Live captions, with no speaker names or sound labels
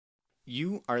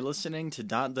You are listening to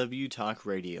 .W Talk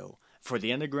Radio for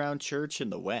the Underground Church in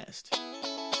the West.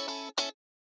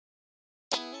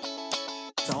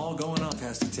 It's all going on,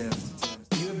 Pastor Tim.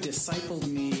 You have discipled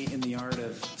me in the art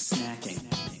of snacking.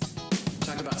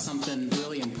 Talk about something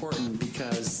really important,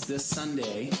 because this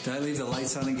Sunday... Did I leave the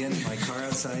lights on again in my car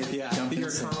outside? Yeah, your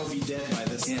car will be dead by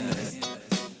this Sunday.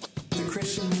 The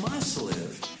Christian must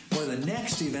live, or the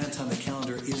next event on the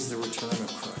calendar is the return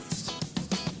of Christ.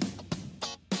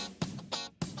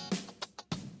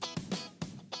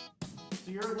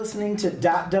 You're listening to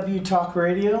 .W Talk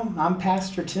Radio. I'm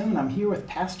Pastor Tim, and I'm here with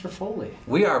Pastor Foley.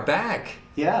 We are back.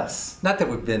 Yes. Not that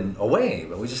we've been away,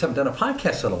 but we just haven't done a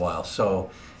podcast in a while,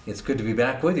 so it's good to be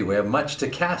back with you. We have much to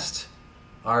cast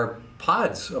our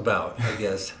pods about, I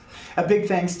guess. A big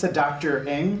thanks to Dr.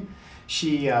 Ng.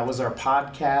 She was our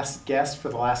podcast guest for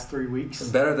the last 3 weeks.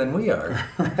 Better than we are.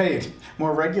 Right.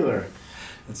 More regular.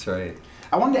 That's right.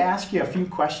 I wanted to ask you a few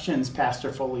questions,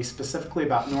 Pastor Foley, specifically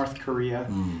about North Korea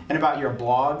and about your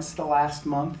blogs the last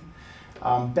month.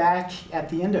 Back at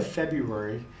the end of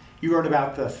February, you wrote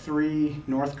about the 3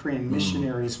 North Korean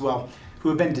missionaries, who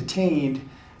have been detained.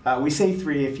 We say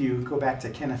 3 if you go back to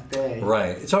Kenneth Bae.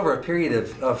 Right. It's over a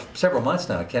period of several months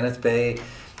now. Kenneth Bae,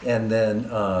 and then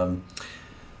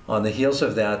on the heels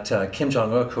of that, Kim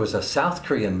Jong Uk, who is a South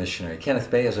Korean missionary.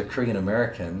 Kenneth Bae is a Korean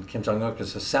American. Kim Jong Uk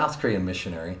is a South Korean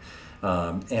missionary.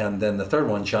 And then the third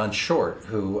one, John Short,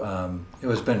 who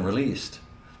has been released.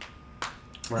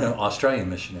 Right. Australian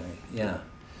missionary, yeah.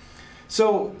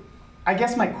 So I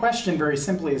guess my question very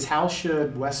simply is, how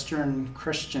should Western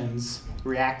Christians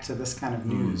react to this kind of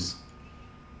news?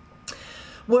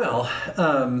 Well,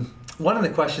 one of the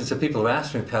questions that people have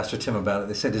asked me, Pastor Tim, about it,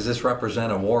 they said, does this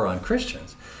represent a war on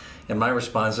Christians? And my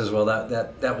response is, well,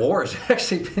 that war has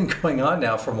actually been going on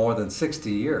now for more than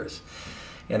 60 years.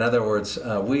 In other words,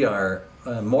 we are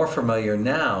more familiar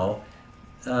now,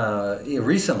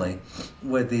 recently,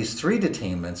 with these 3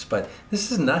 detainments, but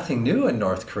this is nothing new in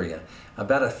North Korea.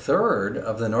 About 1/3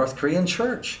 of the North Korean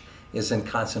church is in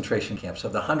concentration camps.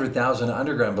 Of the 100,000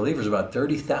 underground believers, about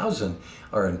 30,000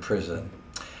 are in prison.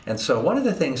 And so one of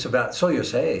the things about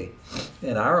Soyuz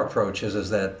in our approach is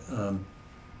that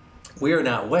we are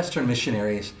not Western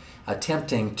missionaries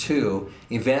attempting to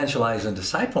evangelize and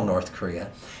disciple North Korea,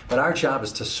 but our job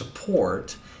is to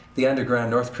support the underground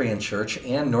North Korean church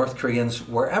and North Koreans,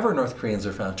 wherever North Koreans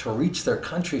are found, to reach their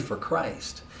country for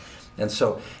Christ. And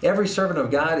so every servant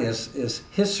of God is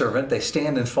his servant. They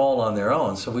stand and fall on their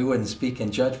own, so we wouldn't speak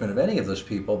in judgment of any of those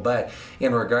people. But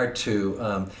in regard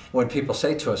to when people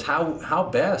say to us, how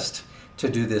best to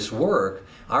do this work,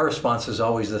 our response is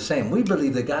always the same. We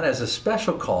believe that God has a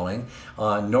special calling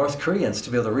on North Koreans to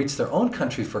be able to reach their own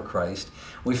country for Christ.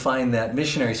 We find that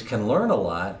missionaries can learn a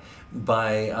lot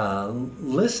by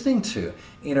listening to,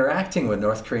 interacting with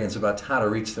North Koreans about how to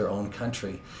reach their own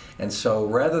country. And so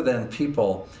rather than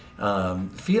people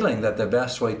feeling that the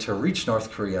best way to reach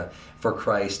North Korea for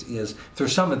Christ is through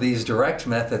some of these direct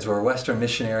methods where Western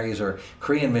missionaries or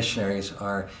Korean missionaries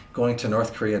are going to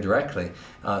North Korea directly.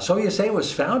 Soyuz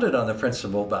was founded on the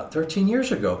principle about 13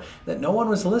 years ago that no one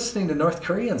was listening to North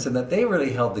Koreans and that they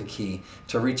really held the key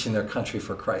to reaching their country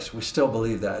for Christ. We still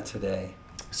believe that today.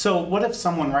 So what if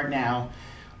someone right now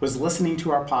was listening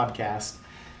to our podcast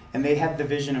and they had the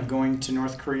vision of going to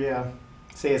North Korea,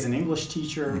 say as an English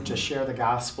teacher, to share the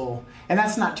gospel? And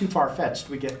that's not too far-fetched.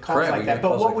 We get calls like that.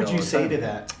 But what would you say to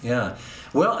that? Yeah.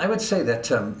 Well, I would say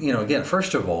that, again,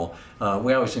 first of all,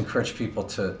 we always encourage people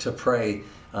to pray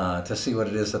to see what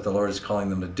it is that the Lord is calling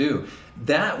them to do.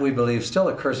 That, we believe, still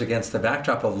occurs against the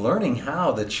backdrop of learning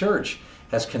how the church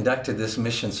has conducted this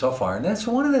mission so far. And that's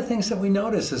one of the things that we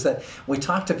notice is that we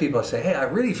talk to people and say, hey, I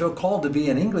really feel called to be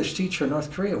an English teacher in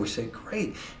North Korea. We say,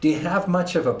 great. Do you have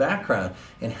much of a background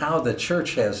in how the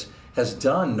church has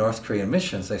done North Korean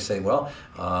missions? They say, well,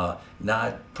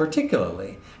 not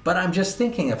particularly. But I'm just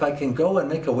thinking if I can go and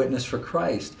make a witness for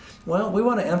Christ. Well, we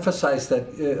want to emphasize that,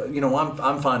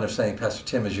 I'm fond of saying, Pastor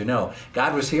Tim, as you know,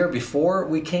 God was here before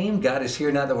we came. God is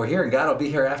here now that we're here, and God will be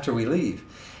here after we leave.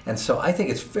 And so I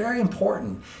think it's very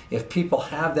important if people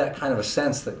have that kind of a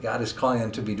sense that God is calling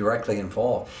them to be directly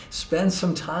involved. Spend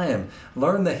some time,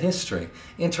 learn the history,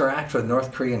 interact with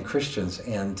North Korean Christians,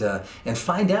 and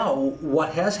find out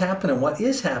what has happened and what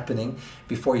is happening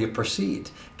before you proceed.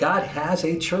 God has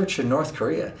a church in North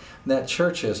Korea. That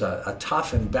church is a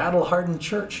tough and battle-hardened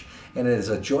church. And it is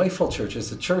a joyful church.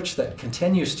 It's a church that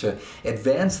continues to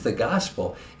advance the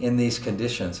gospel in these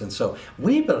conditions. And so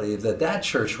we believe that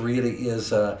church really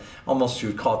is almost you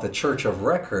would call it the church of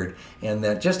record, and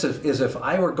that just as if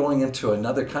I were going into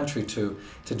another country to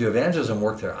do evangelism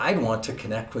work there, I'd want to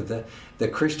connect with the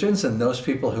Christians and those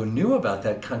people who knew about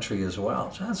that country as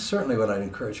well. So that's certainly what I'd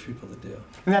encourage people to do.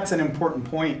 And that's an important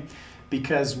point,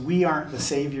 because we aren't the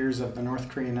saviors of the North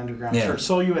Korean underground church.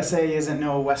 Seoul USA isn't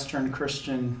no Western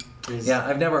Christian. Yeah,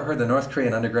 I've never heard the North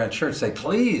Korean underground church say,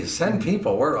 please send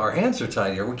people, our hands are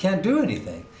tied here, we can't do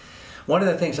anything. One of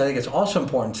the things I think it's also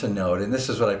important to note, and this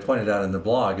is what I pointed out in the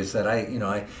blog, is that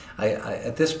I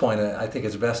at this point I think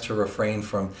it's best to refrain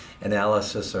from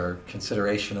analysis or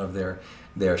consideration of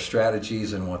their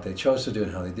strategies and what they chose to do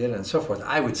and how they did it and so forth.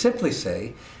 I would simply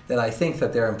say that I think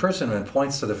that their imprisonment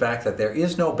points to the fact that there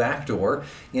is no backdoor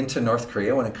into North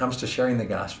Korea when it comes to sharing the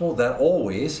gospel, that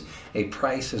always a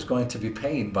price is going to be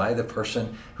paid by the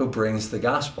person who brings the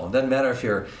gospel. It doesn't matter if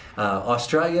you're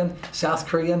Australian, South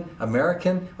Korean,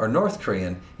 American, or North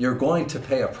Korean, you're going to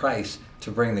pay a price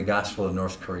to bring the gospel to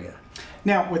North Korea.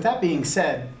 Now, with that being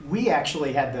said, we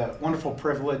actually had the wonderful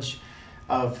privilege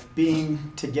of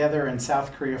being together in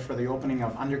South Korea for the opening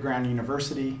of Underground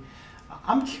University.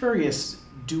 I'm curious,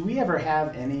 do we ever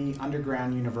have any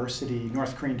Underground University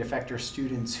North Korean defector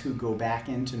students who go back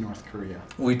into North Korea?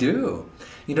 We do.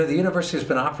 You know, the university has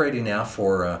been operating now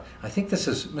for, I think this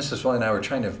is, Mrs. Foley and I were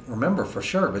trying to remember for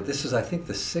sure, but this is, I think,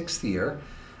 the 6th year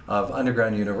of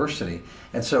Underground University.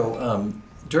 And so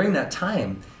during that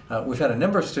time, we've had a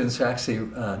number of students who actually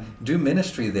do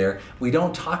ministry there. We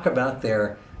don't talk about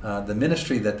the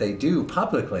ministry that they do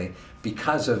publicly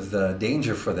because of the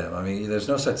danger for them. I mean, there's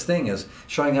no such thing as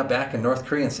showing up back in North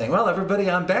Korea and saying, well, everybody,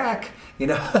 I'm back, you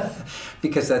know,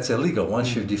 because that's illegal.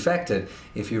 Once you've defected,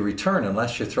 if you return,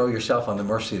 unless you throw yourself on the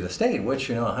mercy of the state, which,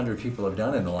 you know, 100 people have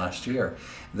done in the last year,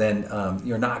 then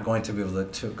you're not going to be able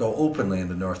to go openly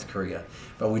into North Korea.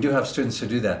 But we do have students who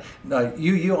do that.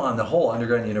 UU on the whole,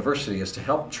 Underground University, is to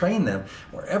help train them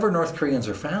wherever North Koreans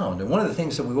are found. And one of the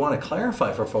things that we want to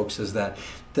clarify for folks is that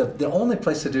the only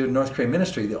place to do North Korean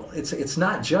ministry, it's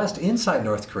not just inside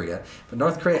North Korea, but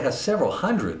North Korea has several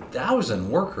 100,000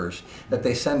 workers that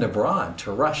they send abroad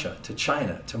to Russia, to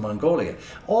China, to Mongolia,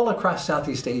 all across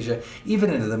Southeast Asia,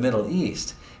 even into the Middle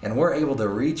East. And we're able to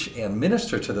reach and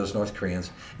minister to those North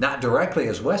Koreans, not directly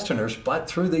as Westerners, but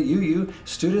through the UU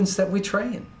students that we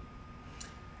train.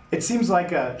 It seems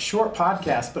like a short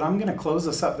podcast, but I'm going to close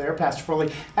this up there, Pastor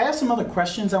Foley. I have some other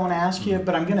questions I want to ask you,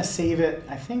 but I'm going to save it,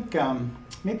 I think,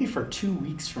 maybe for 2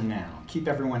 weeks from now. Keep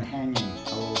everyone hanging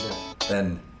a little bit.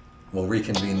 Then we'll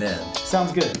reconvene then.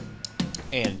 Sounds good.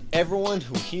 And everyone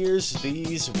who hears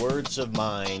these words of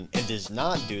mine and does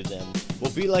not do them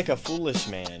will be like a foolish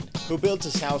man who built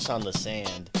his house on the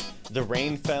sand. The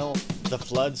rain fell, the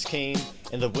floods came,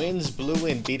 and the winds blew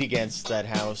and beat against that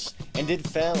house, and it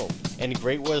fell, and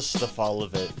great was the fall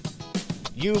of it.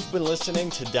 You've been listening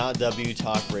to .W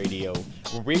Talk Radio,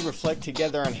 where we reflect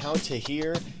together on how to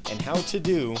hear and how to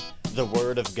do the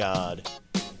Word of God.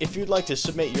 If you'd like to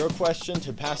submit your question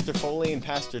to Pastor Foley and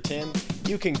Pastor Tim,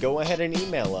 you can go ahead and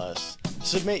email us.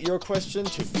 Submit your question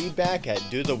to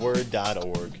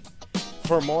feedback@dotheword.org.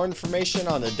 For more information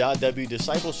on the .W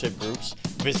discipleship groups,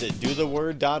 visit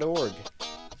dotheword.org.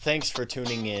 Thanks for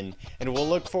tuning in, and we'll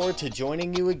look forward to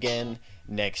joining you again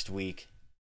next week.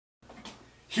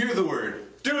 Hear the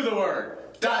word, do the word.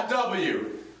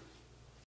 .W.